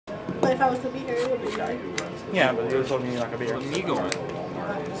But if I was to be here, it would be here. Yeah, but you're told me you're not gonna be here. Nico.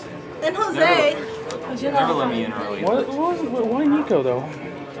 And Jose. Never let me in early. Why Nico though?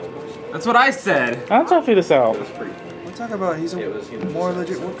 That's what I said. I'm trying to figure this out. We're talking about he's a more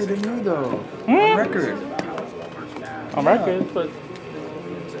legit worker than you though. Hmm? On record. On record, but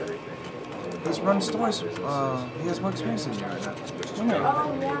He's run stores. He has more experience than you right now.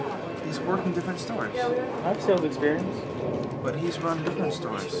 He's worked in different stores. I have sales experience. But he's run different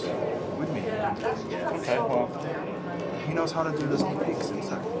stores with me. Okay, well. He knows how to do the sneak peeks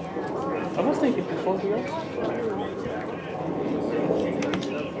inside. I was thinking before you guys.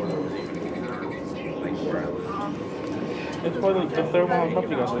 It's probably the third one on top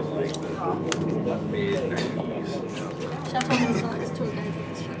you guys with. Chef told me to sell his tour guys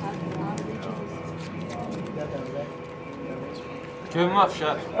at the shop. Give him up,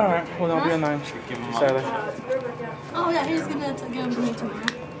 Chef. Alright, well, then I'll be on 9. Give him Saturday. Oh yeah, he's gonna give him to me tomorrow.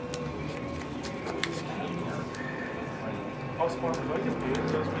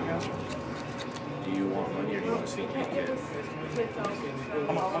 Do you want money or do you want a sneak peek kit?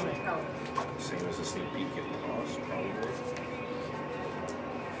 Same as a sneak peek kit cost, probably.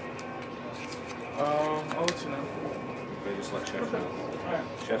 I'll let you know. I just let Chef know.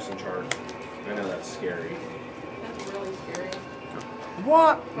 Chef's in charge. I know that's scary. That's really scary.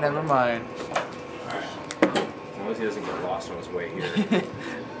 What? Never mind. Alright. As long as he doesn't get lost on his way here.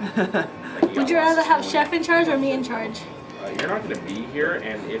 Would you rather have Chef in charge or me in charge? You're not going to be here,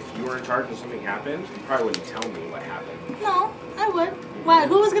 and if you were in charge and something happened, you probably wouldn't tell me what happened. No, I would. Why?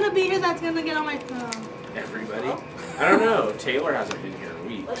 Who was gonna be here that's gonna get on my phone? Everybody? I don't know. Taylor hasn't been here in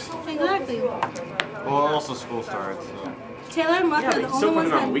weeks. Exactly. Well, also school starts. So. Taylor and Muff Yeah, are but the he's only still ones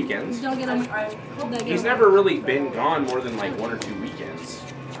coming on that weekends. don't get on my that He's get never really been gone more than like 1 or 2 weekends.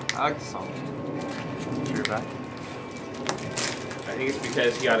 I like the song. You're back. I think it's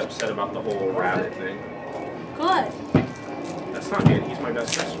because he got upset about the whole rabbit thing. Good. That's not good. He's my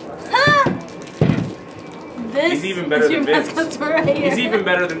best customer. Ah! This He's even better is your than best Vince. customer right here. He's even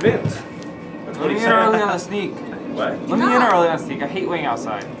better than Vince. That's Let what me he in early said. on the sneak. What? Let me in early on the sneak. I hate waiting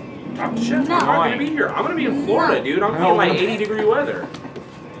outside. Talk to Chef. No. I'm not going to be here. I'm going to be in Florida, dude. I'm going to be in like 80-degree weather.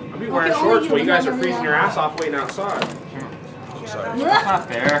 I'll be wearing Okay, shorts only while you guys are remember freezing me. your ass off waiting outside. I'm sorry. That's not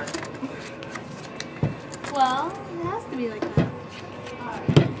fair. Well, it has to be like that.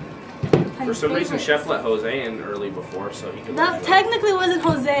 For some reason, Favorites. Chef let Jose in early before so he could. That let you technically wasn't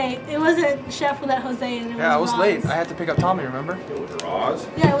Jose. It wasn't Chef who let Jose in. It Yeah, I was Roz. late. I had to pick up Tommy, remember? in. It was Roz.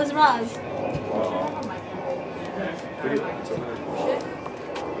 Yeah, it was Roz. What do you think? It's over there.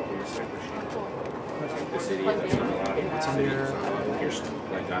 This idiot that's not allowed. It's in here. Here's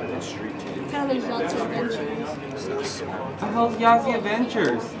like got it in the street too. Kind of lots of adventures. What the hell's Yahtzee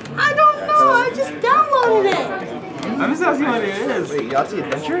Adventures? I don't know. I just downloaded it. I'm just asking what it is. Wait, Yahtzee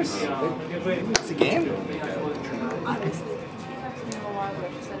Adventures? It's a game?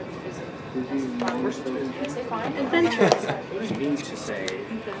 Adventures. You need to say. You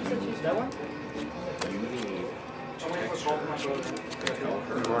need to text her and tell her.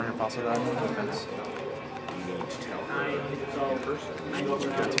 You're wearing your fossil diamond defense. You need to tell her in person.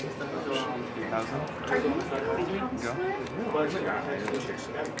 3,000? Go.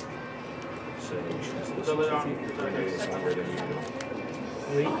 So you should just listen to me. It's longer than you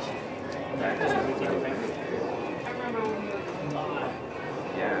know. That is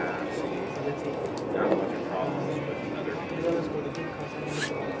yeah, see, now I'm looking problems with other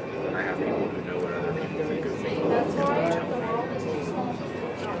people. And I have people who know what other people think of me. And they tell me.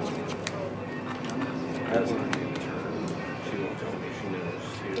 That's not the term. She won't tell me. She knows.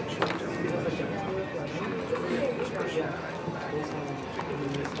 She won't tell me. She knows this person that I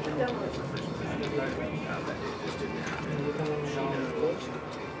that it just didn't happen. She knows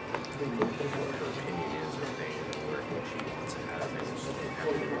what her opinion is of things and what she wants to have things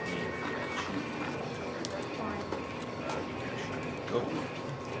happen with me and she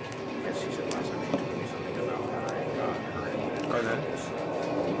because she said last time she told me something about how I got her in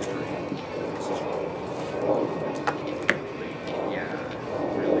yeah,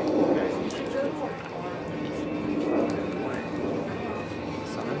 really, you guys need to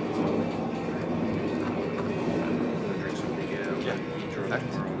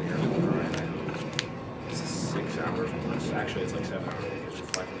It's 6 hours plus. Actually, it's like 7 hours because we're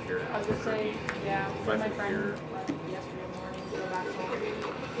flying from here. I was gonna say, yeah, Fly my from friend here. left yesterday morning to go back home.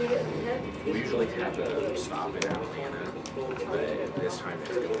 We usually have a stop in Atlanta, but this time it's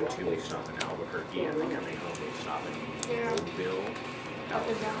going to 2 weeks stop in Albuquerque and then coming home we stop in Mobile, Up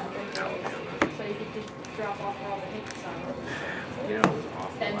and down, Alabama. so you could just drop off where all the hits are. You know, it was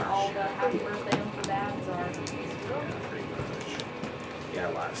awful And last all year. the happy birthday Uncle Dads are. Yeah, pretty much. Yeah, Yeah,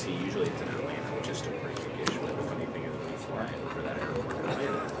 last. See, usually it's in Atlanta, which is still pretty big-ish, but the funny thing is when you fly over that airport in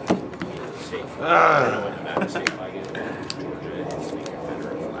Atlanta, state flag. I don't know what Nevada state flag is, but Georgia, it's the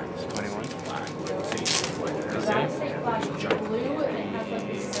Confederate flag. It's 21 flag. See, it's like The Nevada state flag is blue and it has like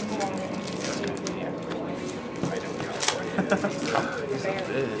this symbol on it. I know California.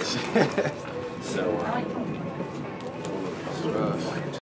 Bitch. So, I like